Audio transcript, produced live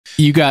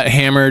you got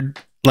hammered,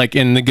 like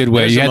in the good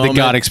way. There's you a had moment,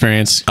 the God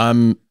experience.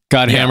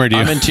 God hammered you.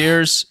 I'm in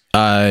tears.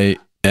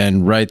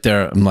 And right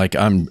there, I'm like,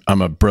 I'm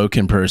a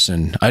broken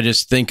person. I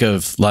just think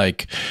of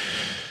like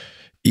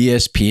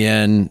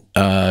ESPN.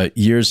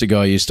 Years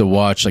ago, I used to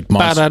watch like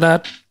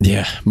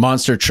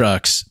monster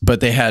trucks, but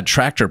they had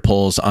tractor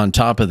poles on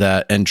top of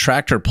that, and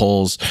tractor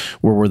poles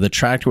were where the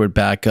tractor would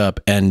back up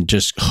and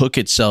just hook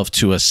itself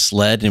to a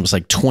sled, and it was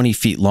like 20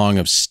 feet long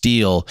of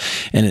steel,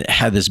 and it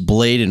had this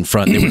blade in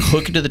front. They would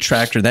hook it to the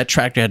tractor, and that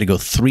tractor had to go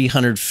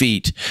 300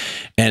 feet,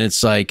 and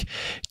it's like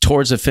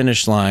towards the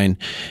finish line.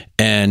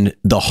 And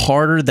the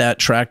harder that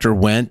tractor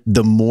went,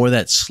 the more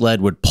that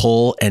sled would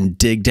pull and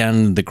dig down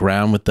into the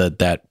ground with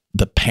the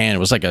pan. It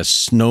was like a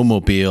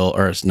snowmobile,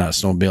 or it's not a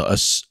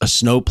snowmobile, a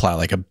snowplow,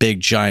 like a big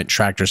giant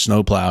tractor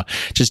snowplow,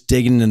 just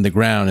digging in the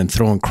ground and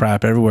throwing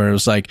crap everywhere. It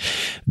was like,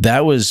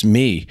 that was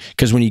me.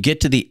 Because when you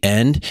get to the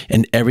end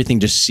and everything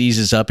just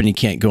seizes up and you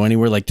can't go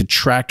anywhere, like the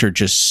tractor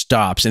just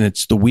stops and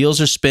the wheels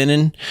are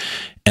spinning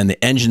and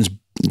the engine's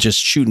just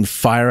shooting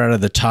fire out of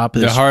the top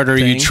of this. The harder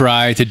thing you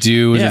try to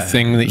do the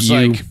thing that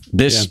you... Like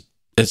this,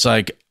 it's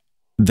like,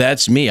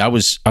 that's me. I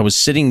was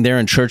sitting there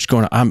in church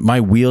going, my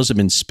wheels have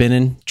been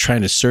spinning,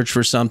 trying to search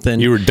for something.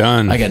 You were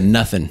done. I got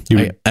nothing.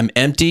 I'm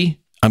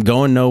empty. I'm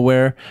going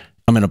nowhere.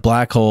 I'm in a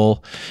black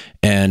hole.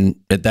 And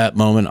at that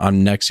moment,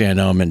 next thing I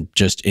know, I'm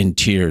just in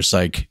tears.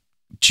 Like,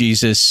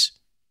 Jesus,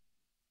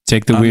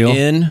 take the wheel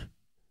in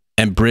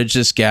and bridge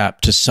this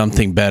gap to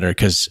something better,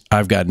 because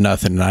I've got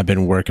nothing and I've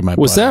been working my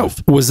butt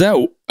off. Was that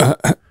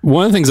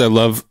one of the things I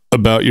love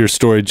about your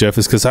story, Jeff,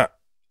 is because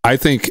I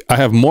think I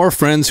have more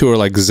friends who are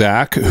like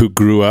Zach, who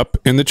grew up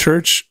in the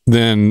church,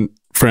 than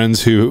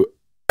friends who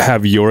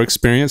have your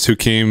experience, who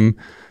came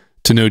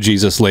to know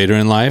Jesus later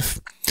in life.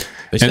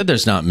 They said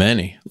there's not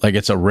many. Like,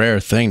 it's a rare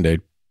thing to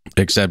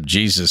accept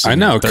Jesus in I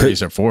know, your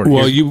 30s or 40s.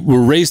 Well, you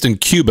were raised in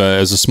Cuba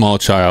as a small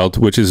child,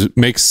 which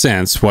makes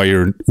sense why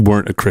you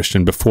weren't a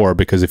Christian before,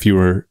 because if you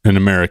were an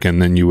American,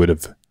 then you would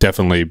have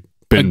definitely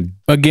been...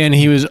 Again,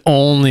 he was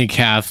only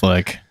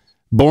Catholic.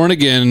 Born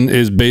again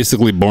is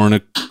basically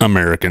born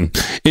American.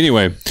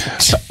 Anyway,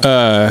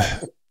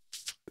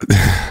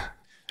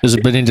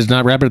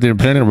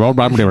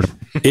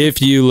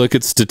 if you look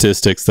at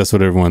statistics, that's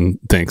what everyone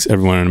thinks.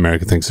 Everyone in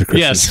America thinks they're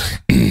Christians.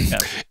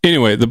 Yes.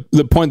 Anyway,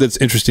 the point that's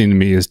interesting to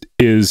me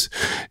is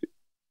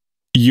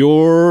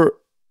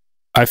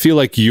I feel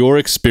like your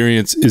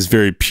experience is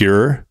very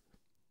pure,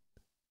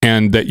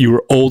 and that you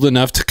were old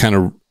enough to kind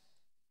of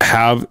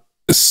have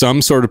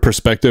some sort of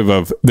perspective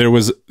of there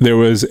was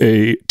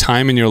a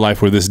time in your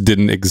life where this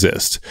didn't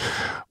exist,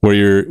 where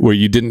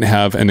you didn't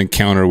have an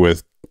encounter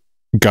with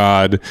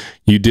God,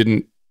 you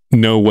didn't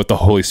know what the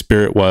Holy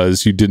Spirit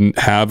was, you didn't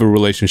have a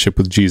relationship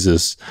with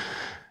Jesus,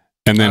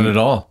 and then not at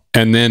all.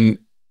 And then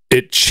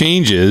it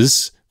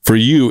changes for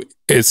you.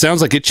 It sounds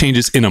like it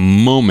changes in a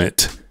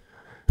moment.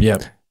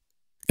 Yep.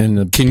 In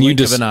the blink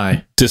of an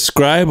eye.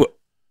 Describe?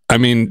 I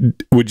mean,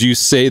 would you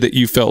say that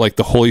you felt like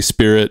the Holy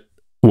Spirit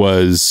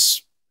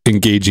was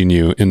engaging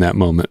you in that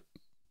moment,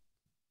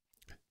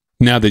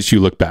 now that you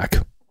look back?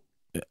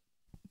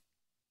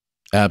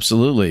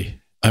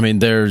 Absolutely. I mean,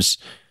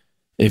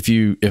 if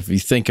you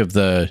think of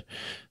the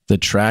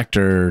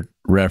tractor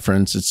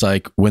reference, it's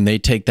like when they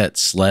take that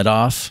sled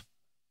off,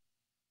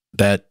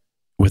 that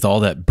with all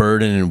that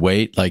burden and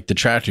weight, like the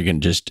tractor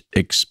can just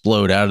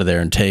explode out of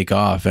there and take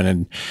off.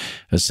 And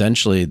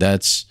essentially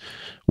that's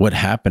what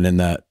happened in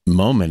that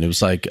moment. It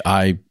was like,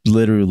 I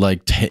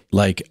literally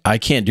I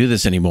can't do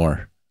this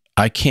anymore.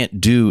 I can't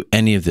do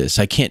any of this.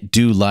 I can't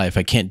do life.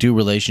 I can't do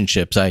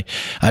relationships.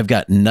 I've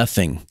got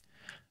nothing.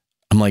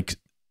 I'm like,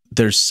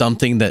 there's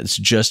something that's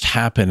just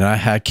happened, and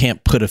I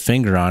can't put a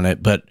finger on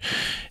it, but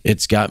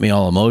it's got me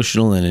all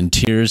emotional and in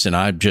tears, and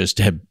I just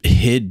have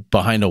hid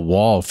behind a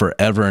wall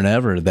forever and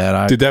ever.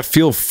 Did that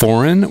feel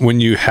foreign when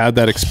you had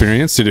that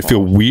experience? Did it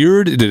feel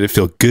weird? Did it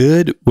feel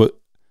good? What?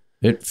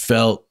 It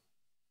felt...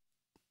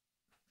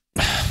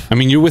 I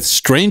mean, you're with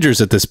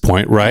strangers at this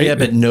point, right? Yeah,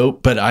 but no,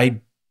 but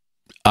I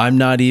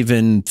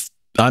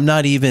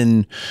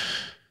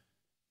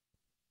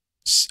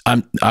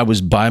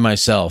was by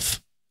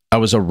myself. I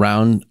was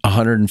around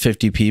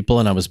 150 people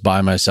and I was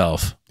by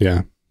myself.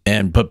 Yeah.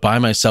 But by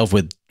myself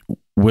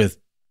with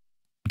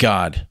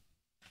God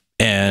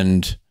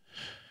and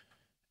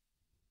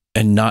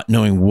not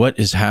knowing what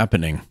is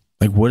happening.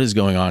 Like, what is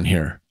going on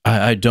here?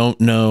 I don't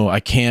know.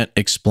 I can't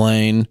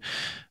explain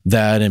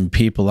that. And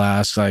people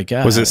ask, like,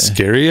 was it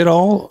scary at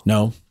all?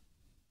 No.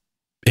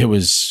 It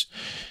was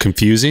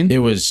confusing. It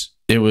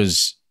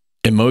was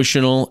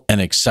emotional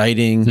and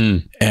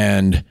exciting,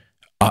 and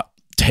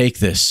take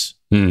this.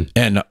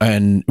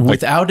 And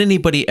without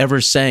anybody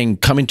ever saying,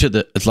 coming to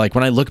the, like,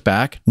 when I look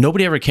back,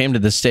 nobody ever came to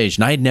this stage,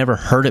 and I had never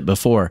heard it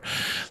before.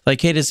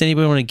 Like, hey, does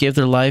anybody want to give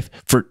their life?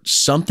 For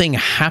something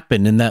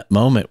happened in that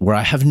moment where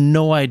I have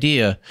no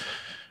idea.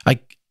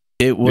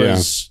 It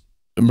was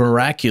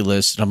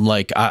miraculous. And I'm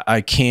like,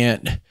 I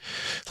can't,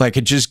 like,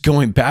 just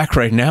going back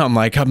right now, I'm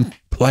like,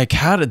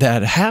 how did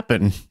that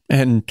happen?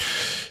 And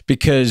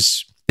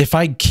because if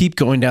I keep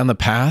going down the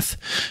path,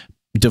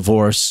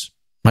 divorce,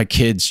 my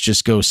kids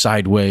just go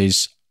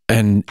sideways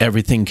and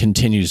everything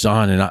continues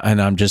on,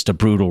 and I'm just a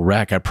brutal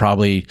wreck. I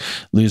probably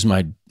lose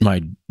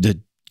the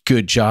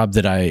good job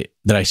that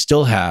I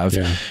still have,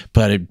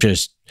 but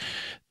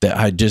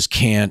I just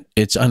can't.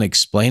 It's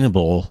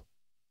unexplainable.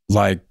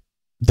 Like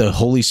the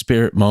Holy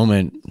Spirit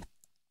moment.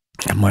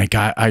 I'm like,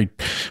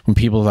 when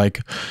people are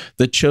like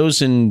the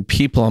chosen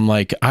people, I'm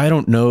like, I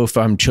don't know if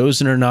I'm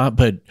chosen or not,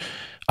 but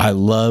I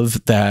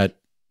love that,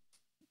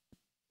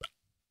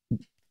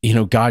 you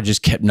know, God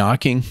just kept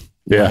knocking.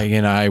 Yeah. Like,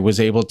 and I was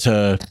able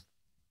to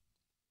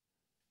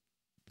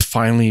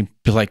finally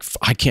be like,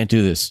 I can't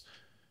do this.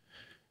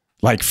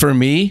 Like for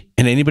me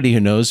and anybody who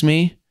knows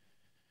me,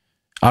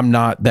 I'm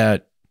not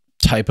that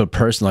type of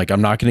person. Like,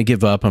 I'm not going to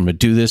give up. I'm going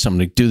to do this. I'm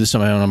going to do this on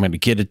my own. I'm going to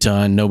get it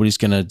done. Nobody's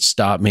going to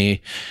stop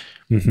me.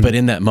 Mm-hmm. But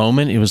in that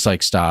moment, it was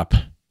like, stop.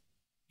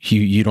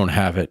 You don't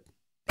have it.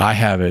 I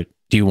have it.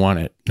 Do you want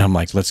it? And I'm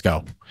like, let's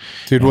go.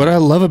 Dude, what I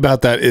love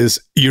about that is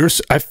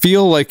I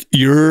feel like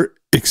your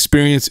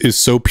experience is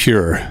so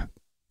pure.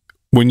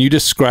 When you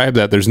describe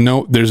that, there's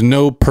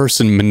no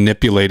person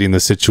manipulating the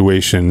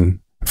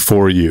situation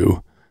for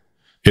you.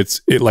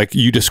 It like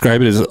you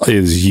describe it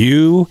as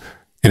you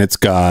and it's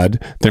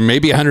God. There may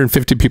be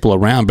 150 people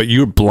around, but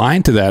you're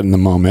blind to that in the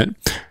moment.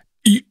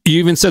 You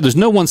even said there's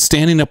no one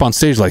standing up on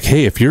stage like,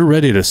 hey, if you're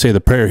ready to say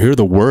the prayer, here are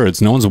the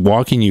words. No one's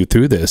walking you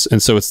through this.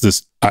 And so it's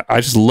this,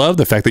 I just love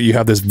the fact that you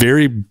have this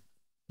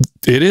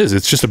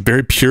it's just a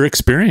very pure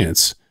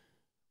experience.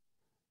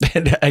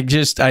 And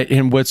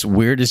and what's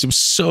weird is it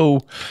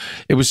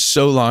was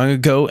so long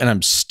ago, and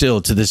I'm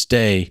still to this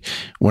day,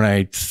 when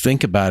I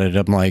think about it,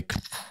 I'm like,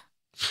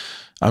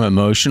 I'm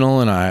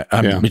emotional,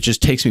 and it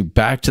just takes me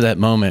back to that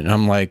moment. And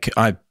I'm like,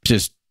 I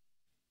just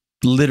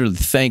literally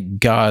thank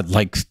God,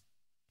 like,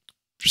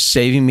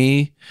 saving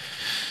me,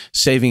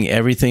 saving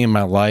everything in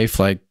my life.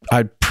 Like,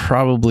 I'd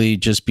probably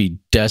just be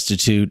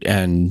destitute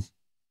and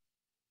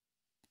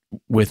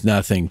with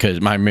nothing, because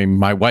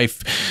my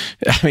wife,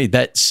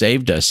 that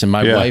saved us. And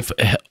my wife,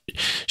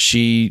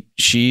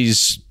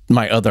 she's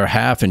my other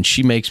half, and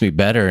she makes me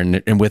better.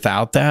 And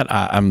without that,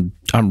 I'm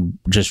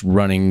just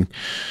running.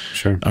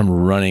 Sure. I'm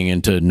running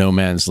into no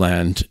man's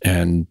land.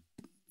 And,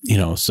 you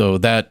know, so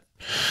that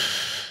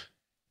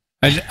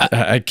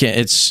I can't,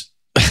 it's,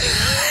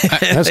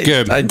 that's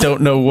good. I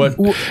don't know what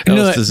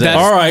else to say.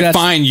 All right,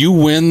 fine. You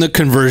win the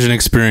conversion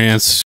experience.